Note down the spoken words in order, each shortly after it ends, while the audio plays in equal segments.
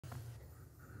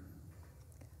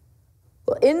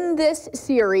In this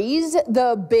series,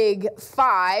 The Big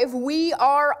Five, we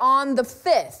are on the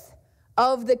fifth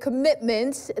of the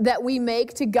commitments that we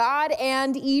make to God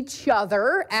and each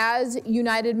other as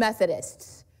United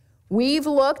Methodists. We've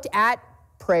looked at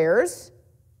prayers,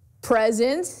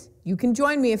 presence, you can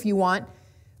join me if you want,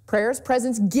 prayers,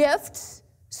 presence, gifts,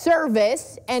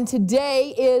 service, and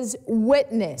today is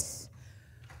witness.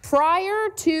 Prior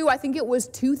to, I think it was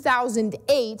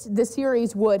 2008, the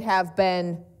series would have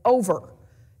been over.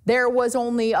 There was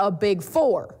only a big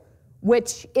four,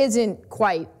 which isn't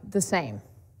quite the same.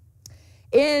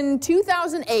 In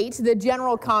 2008, the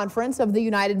General Conference of the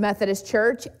United Methodist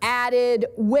Church added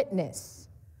witness.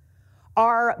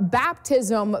 Our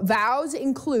baptism vows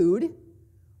include,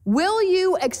 will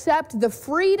you accept the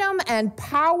freedom and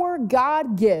power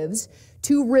God gives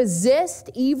to resist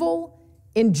evil,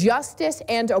 injustice,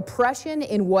 and oppression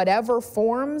in whatever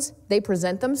forms they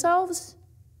present themselves?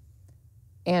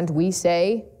 And we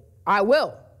say, I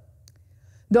will.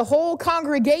 The whole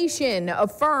congregation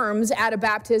affirms at a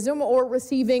baptism or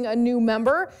receiving a new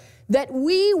member that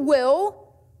we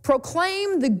will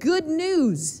proclaim the good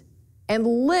news and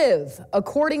live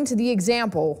according to the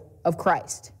example of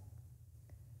Christ.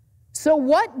 So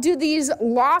what do these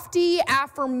lofty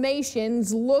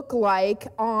affirmations look like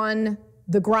on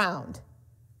the ground?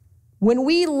 When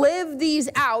we live these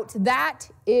out, that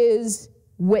is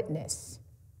witness.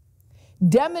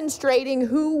 Demonstrating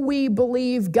who we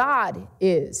believe God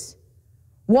is.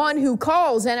 One who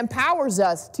calls and empowers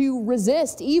us to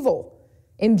resist evil,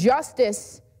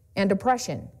 injustice, and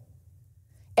oppression.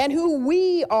 And who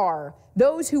we are,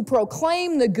 those who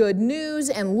proclaim the good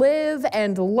news and live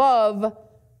and love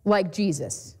like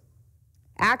Jesus,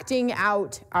 acting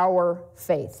out our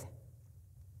faith.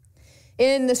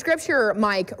 In the scripture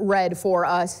Mike read for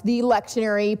us, the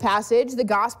lectionary passage, the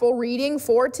gospel reading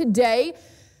for today,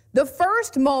 the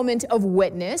first moment of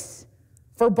witness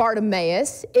for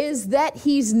Bartimaeus is that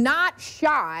he's not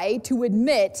shy to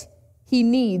admit he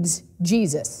needs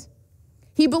Jesus.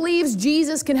 He believes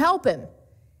Jesus can help him,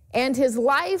 and his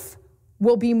life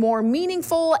will be more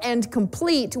meaningful and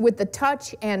complete with the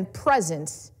touch and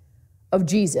presence of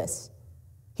Jesus.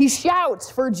 He shouts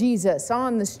for Jesus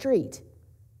on the street.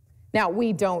 Now,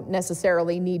 we don't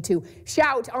necessarily need to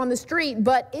shout on the street,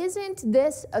 but isn't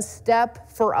this a step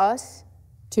for us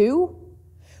too?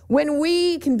 When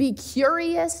we can be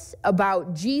curious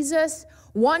about Jesus,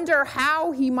 wonder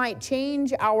how he might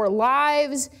change our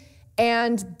lives,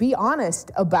 and be honest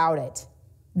about it.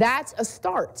 That's a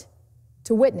start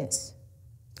to witness.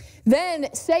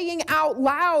 Then saying out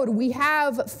loud we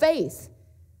have faith,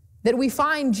 that we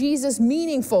find Jesus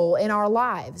meaningful in our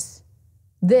lives.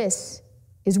 This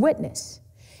is witness.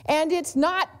 And it's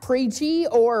not preachy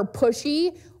or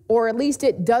pushy, or at least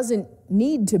it doesn't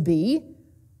need to be.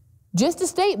 Just a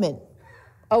statement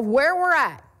of where we're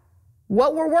at,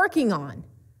 what we're working on,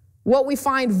 what we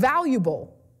find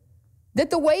valuable, that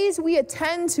the ways we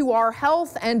attend to our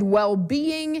health and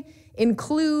well-being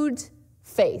include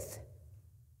faith.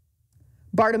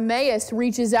 Bartimaeus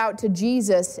reaches out to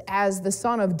Jesus as the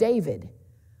son of David,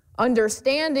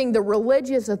 understanding the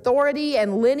religious authority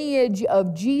and lineage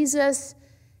of Jesus,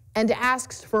 and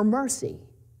asks for mercy.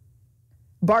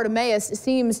 Bartimaeus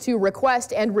seems to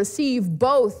request and receive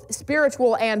both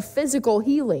spiritual and physical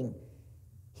healing.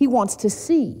 He wants to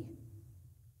see.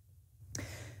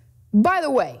 By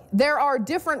the way, there are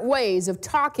different ways of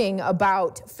talking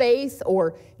about faith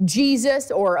or Jesus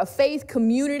or a faith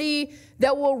community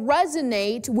that will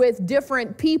resonate with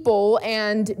different people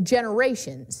and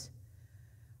generations.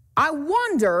 I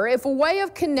wonder if a way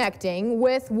of connecting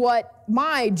with what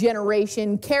my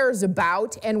generation cares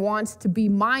about and wants to be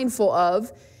mindful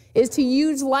of is to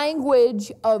use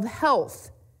language of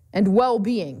health and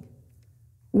well-being.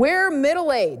 We're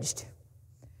middle-aged.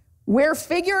 We're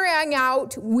figuring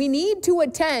out we need to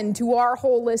attend to our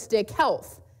holistic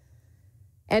health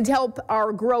and help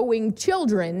our growing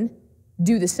children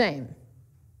do the same.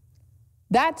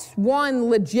 That's one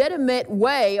legitimate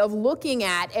way of looking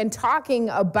at and talking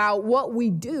about what we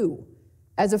do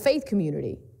as a faith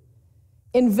community.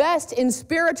 Invest in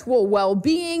spiritual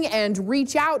well-being and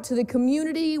reach out to the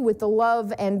community with the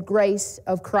love and grace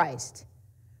of Christ.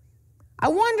 I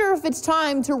wonder if it's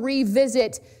time to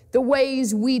revisit the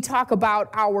ways we talk about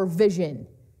our vision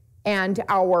and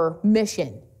our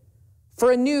mission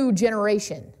for a new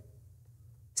generation.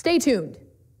 Stay tuned.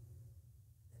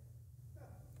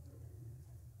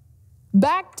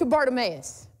 Back to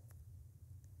Bartimaeus.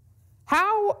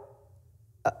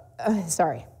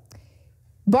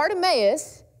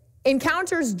 Bartimaeus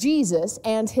encounters Jesus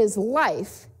and his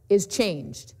life is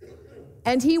changed.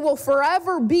 and he will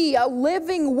forever be a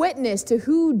living witness to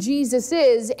who Jesus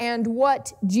is and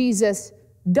what Jesus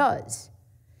does.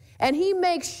 And he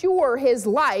makes sure his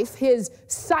life, his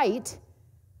sight,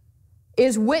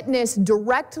 is witness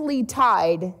directly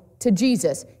tied to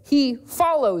Jesus. He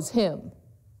follows him,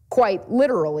 quite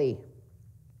literally.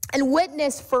 And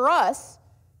witness for us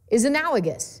is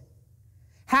analogous.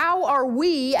 How are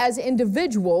we as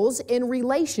individuals in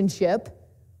relationship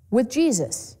with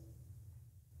Jesus?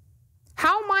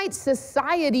 How might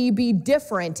society be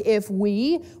different if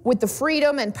we, with the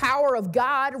freedom and power of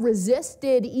God,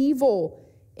 resisted evil,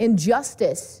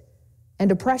 injustice,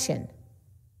 and oppression?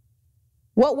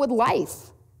 What would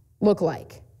life look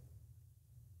like?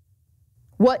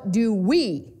 What do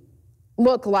we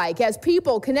look like as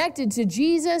people connected to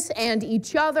Jesus and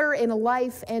each other in a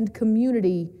life and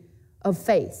community of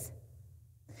faith?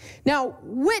 Now,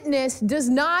 witness does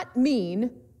not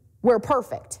mean we're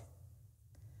perfect.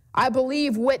 I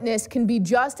believe witness can be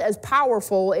just as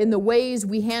powerful in the ways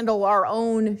we handle our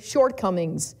own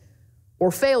shortcomings or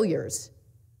failures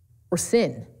or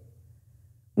sin.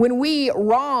 When we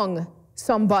wrong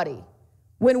somebody,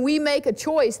 when we make a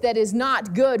choice that is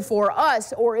not good for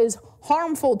us or is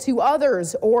harmful to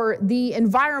others or the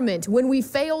environment, when we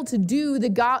fail to do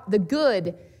the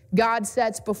good God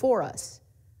sets before us,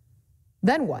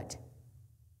 then what?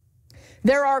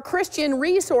 There are Christian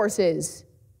resources,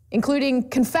 including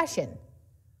confession,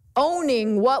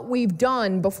 owning what we've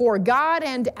done before God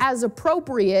and as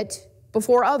appropriate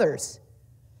before others,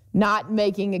 not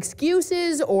making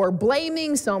excuses or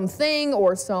blaming something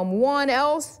or someone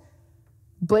else,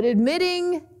 but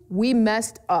admitting we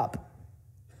messed up.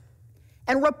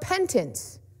 And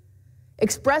repentance,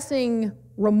 expressing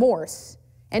remorse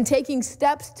and taking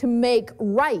steps to make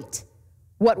right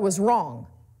what was wrong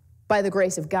by the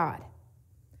grace of God.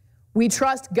 We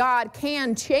trust God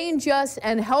can change us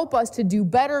and help us to do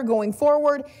better going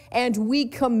forward, and we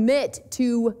commit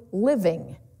to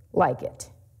living like it.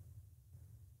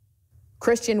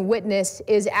 Christian witness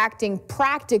is acting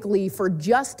practically for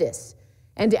justice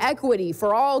and equity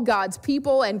for all God's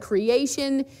people and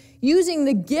creation, using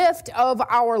the gift of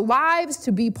our lives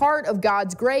to be part of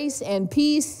God's grace and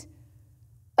peace.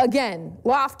 Again,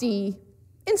 lofty,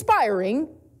 inspiring,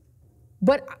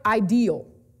 but ideal.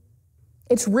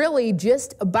 It's really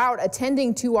just about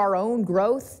attending to our own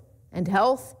growth and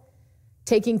health,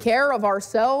 taking care of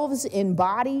ourselves in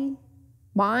body,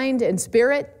 mind, and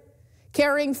spirit,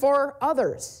 caring for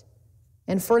others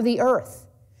and for the earth,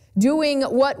 doing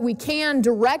what we can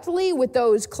directly with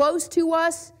those close to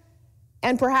us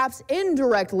and perhaps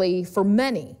indirectly for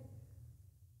many.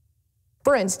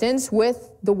 For instance,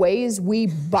 with the ways we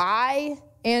buy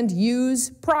and use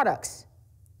products,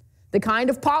 the kind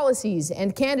of policies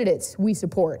and candidates we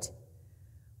support,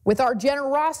 with our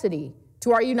generosity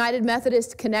to our United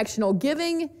Methodist Connectional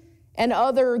Giving and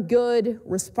other good,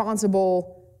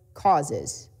 responsible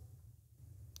causes.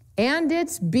 And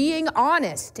it's being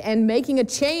honest and making a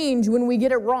change when we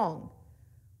get it wrong,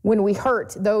 when we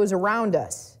hurt those around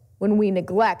us, when we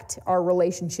neglect our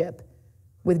relationship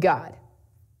with God.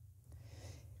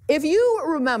 If you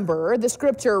remember the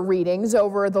scripture readings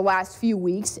over the last few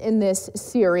weeks in this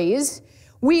series,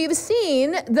 we've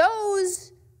seen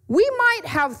those we might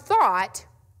have thought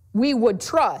we would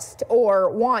trust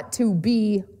or want to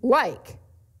be like.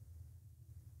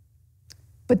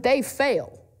 But they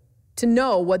fail to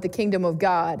know what the kingdom of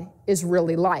God is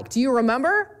really like. Do you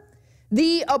remember?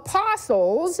 The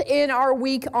apostles in our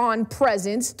week on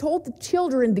presents told the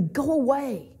children to go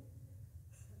away.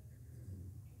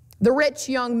 The rich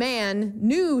young man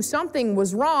knew something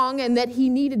was wrong and that he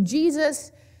needed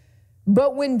Jesus,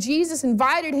 but when Jesus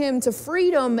invited him to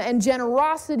freedom and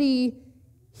generosity,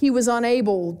 he was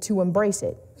unable to embrace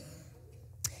it.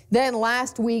 Then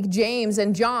last week, James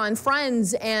and John,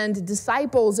 friends and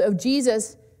disciples of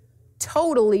Jesus,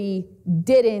 totally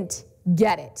didn't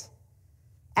get it,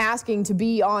 asking to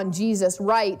be on Jesus'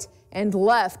 right and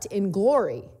left in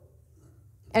glory.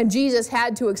 And Jesus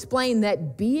had to explain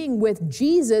that being with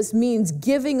Jesus means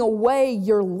giving away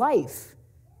your life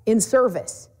in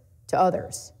service to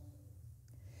others.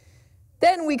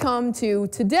 Then we come to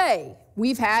today.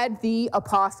 We've had the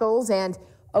apostles and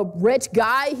a rich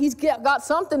guy. He's got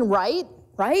something right?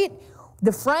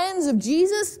 The friends of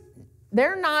Jesus,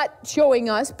 they're not showing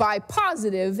us by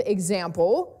positive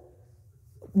example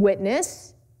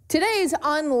witness. Today's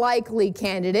unlikely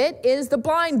candidate is the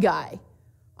blind guy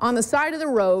on the side of the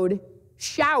road,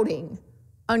 shouting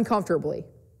uncomfortably.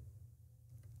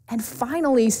 And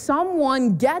finally,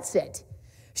 someone gets it,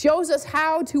 shows us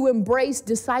how to embrace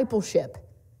discipleship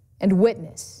and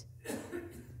witness.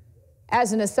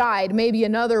 As an aside, maybe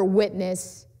another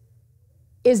witness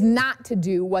is not to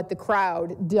do what the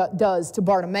crowd does to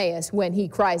Bartimaeus when he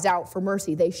cries out for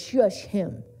mercy. They shush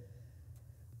him.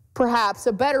 Perhaps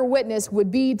a better witness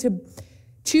would be to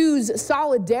choose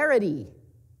solidarity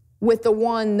with the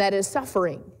one that is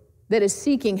suffering, that is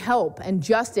seeking help and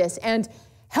justice, and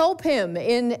help him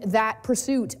in that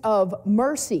pursuit of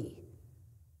mercy,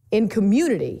 in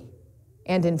community,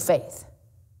 and in faith.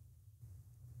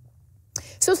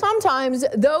 So sometimes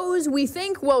those we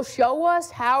think will show us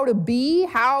how to be,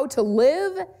 how to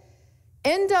live,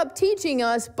 end up teaching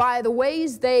us by the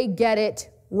ways they get it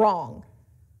wrong.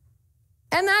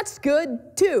 And that's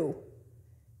good too.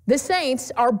 The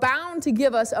saints are bound to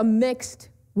give us a mixed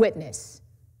witness.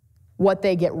 What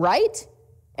they get right,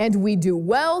 and we do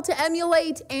well to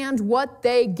emulate, and what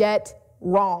they get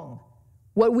wrong,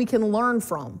 what we can learn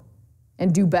from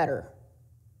and do better.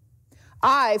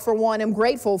 I, for one, am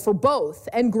grateful for both,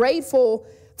 and grateful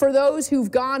for those who've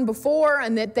gone before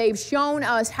and that they've shown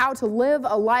us how to live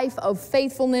a life of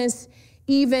faithfulness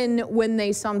even when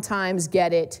they sometimes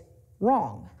get it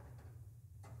wrong.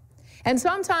 And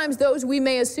sometimes those we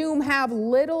may assume have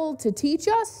little to teach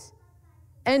us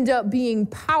end up being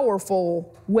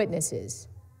powerful witnesses.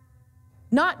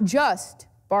 Not just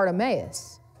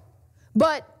Bartimaeus,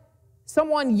 but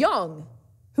someone young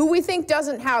who we think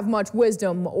doesn't have much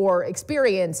wisdom or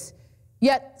experience,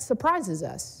 yet surprises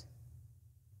us.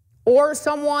 Or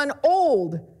someone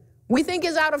old we think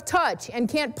is out of touch and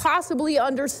can't possibly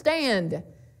understand,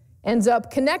 ends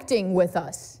up connecting with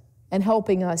us and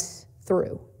helping us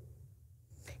through.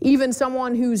 Even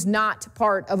someone who's not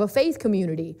part of a faith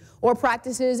community or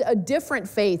practices a different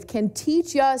faith can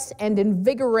teach us and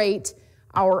invigorate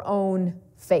our own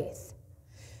faith.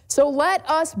 So let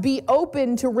us be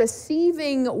open to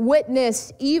receiving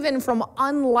witness even from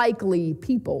unlikely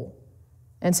people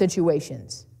and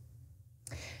situations.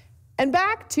 And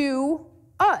back to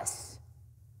us.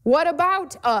 What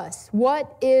about us?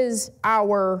 What is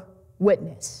our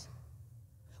witness?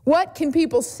 What can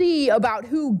people see about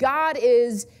who God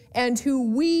is and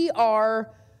who we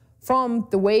are from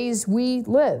the ways we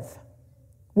live,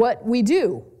 what we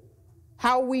do,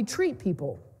 how we treat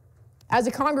people, as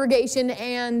a congregation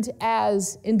and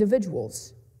as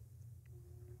individuals?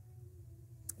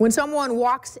 When someone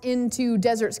walks into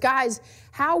Desert Skies,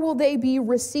 how will they be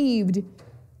received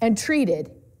and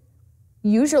treated?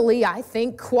 Usually, I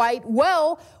think quite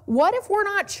well. What if we're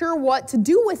not sure what to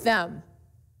do with them?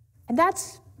 And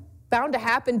that's bound to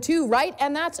happen too, right?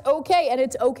 And that's okay, and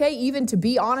it's okay even to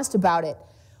be honest about it.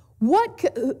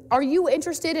 Are you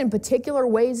interested in particular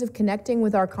ways of connecting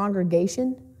with our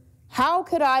congregation? How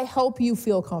could I help you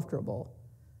feel comfortable?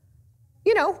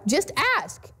 Just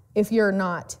ask if you're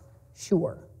not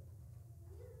sure.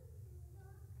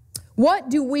 What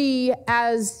do we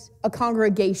as a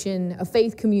congregation, a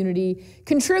faith community,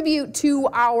 contribute to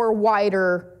our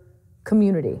wider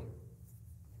community?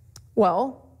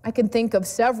 Well, I can think of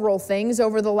several things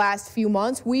over the last few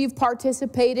months. We've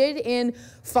participated in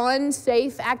fun,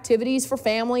 safe activities for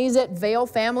families at Vail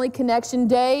Family Connection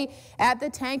Day, at the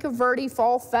Tanque Verde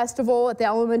Fall Festival at the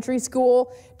elementary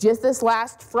school, just this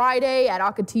last Friday at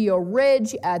Ocotillo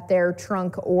Ridge at their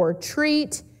trunk or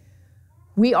treat.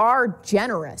 We are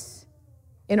generous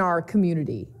in our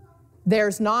community.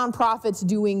 There's nonprofits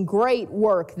doing great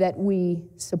work that we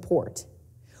support.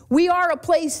 We are a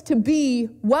place to be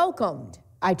welcomed,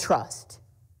 I trust.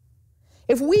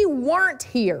 If we weren't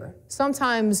here,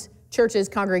 sometimes churches,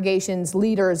 congregations,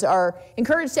 leaders are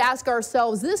encouraged to ask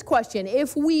ourselves this question: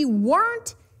 if we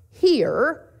weren't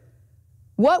here,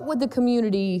 what would the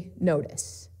community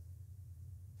notice?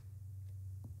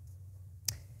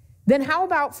 Then how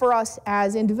about for us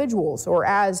as individuals or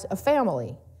as a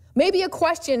family? Maybe a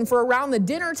question for around the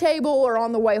dinner table or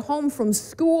on the way home from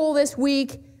school this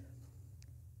week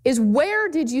is, where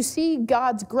did you see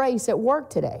God's grace at work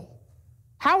today?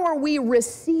 How are we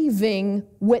receiving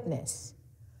witness?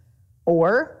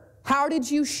 Or how did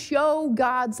you show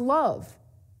God's love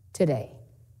today?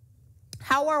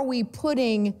 How are we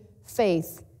putting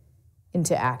faith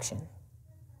into action?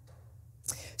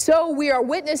 So we are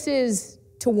witnesses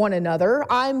to one another.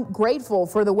 I'm grateful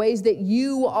for the ways that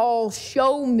you all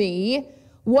show me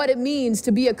what it means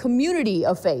to be a community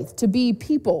of faith, to be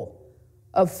people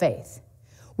of faith.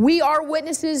 We are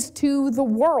witnesses to the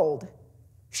world,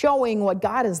 showing what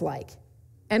God is like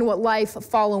and what life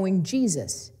following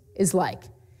Jesus is like.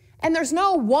 And there's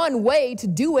no one way to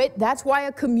do it. That's why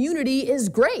a community is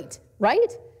great,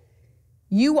 right?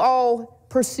 You all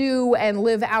pursue and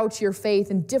live out your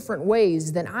faith in different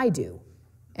ways than I do,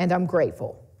 and I'm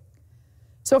grateful.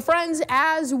 So friends,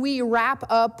 as we wrap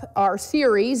up our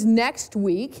series next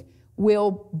week,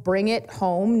 we'll bring it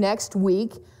home next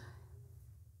week.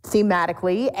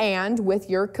 thematically and with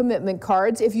your commitment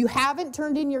cards. If you haven't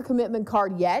turned in your commitment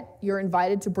card yet, you're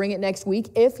invited to bring it next week.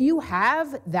 If you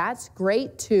have, that's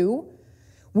great too.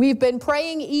 We've been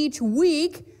praying each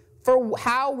week for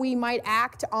how we might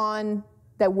act on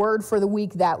that word for the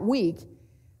week that week.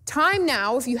 Time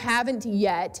now, if you haven't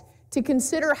yet, to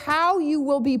consider how you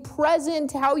will be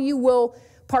present, how you will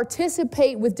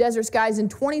participate with Desert Skies in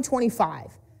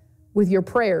 2025 with your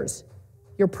prayers,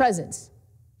 your presence,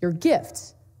 your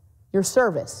gifts, your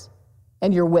service,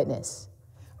 and your witness.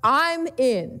 I'm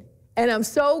in, and I'm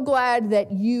so glad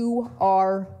that you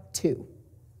are too.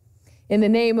 In the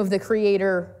name of the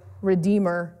Creator,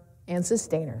 Redeemer, and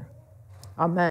Sustainer. Amen.